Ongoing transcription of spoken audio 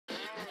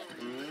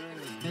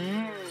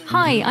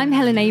Hi, I'm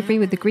Helen Avery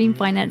with the Green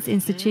Finance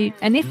Institute,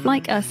 and if,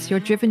 like us, you're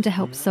driven to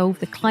help solve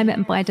the climate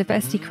and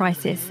biodiversity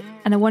crisis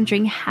and are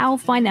wondering how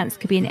finance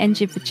could be an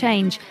engine for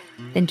change,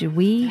 then do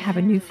we have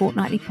a new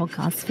fortnightly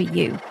podcast for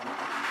you.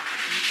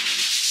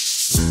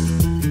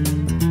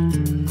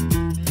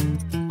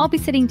 I'll be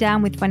sitting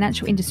down with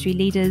financial industry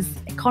leaders,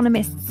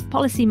 economists,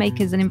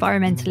 policymakers and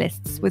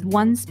environmentalists with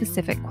one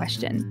specific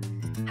question.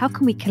 How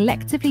can we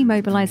collectively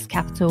mobilise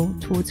capital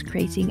towards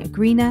creating a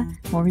greener,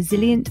 more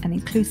resilient and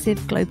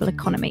inclusive global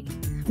economy?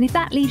 And if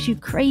that leaves you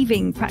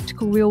craving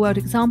practical real-world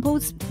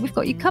examples, we've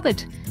got you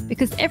covered.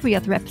 Because every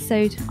other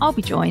episode, I'll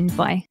be joined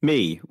by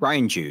me,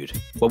 Ryan Jude,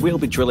 where we'll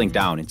be drilling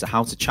down into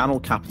how to channel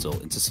capital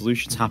into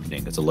solutions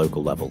happening at a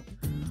local level.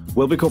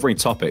 We'll be covering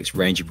topics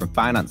ranging from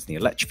financing the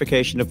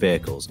electrification of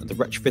vehicles and the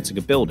retrofitting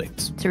of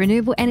buildings, to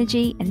renewable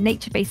energy and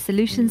nature-based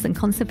solutions and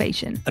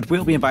conservation. And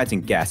we'll be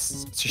inviting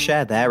guests to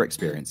share their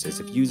experiences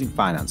of using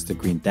finance to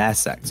green their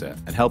sector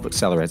and help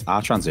accelerate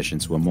our transition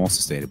to a more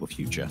sustainable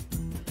future.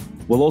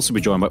 We'll also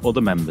be joined by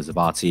other members of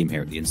our team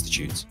here at the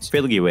Institute,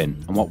 filling you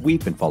in on what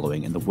we've been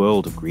following in the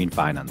world of green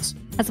finance,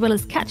 as well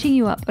as catching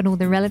you up on all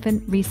the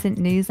relevant recent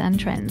news and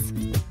trends.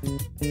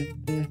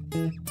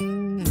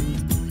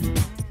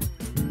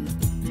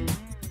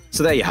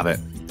 So there you have it,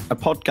 a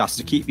podcast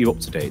to keep you up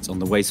to date on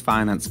the ways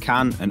finance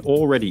can and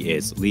already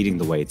is leading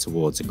the way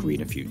towards a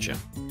greener future.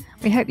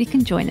 We hope you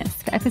can join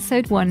us for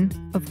episode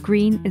 1 of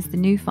Green is the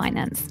New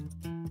Finance.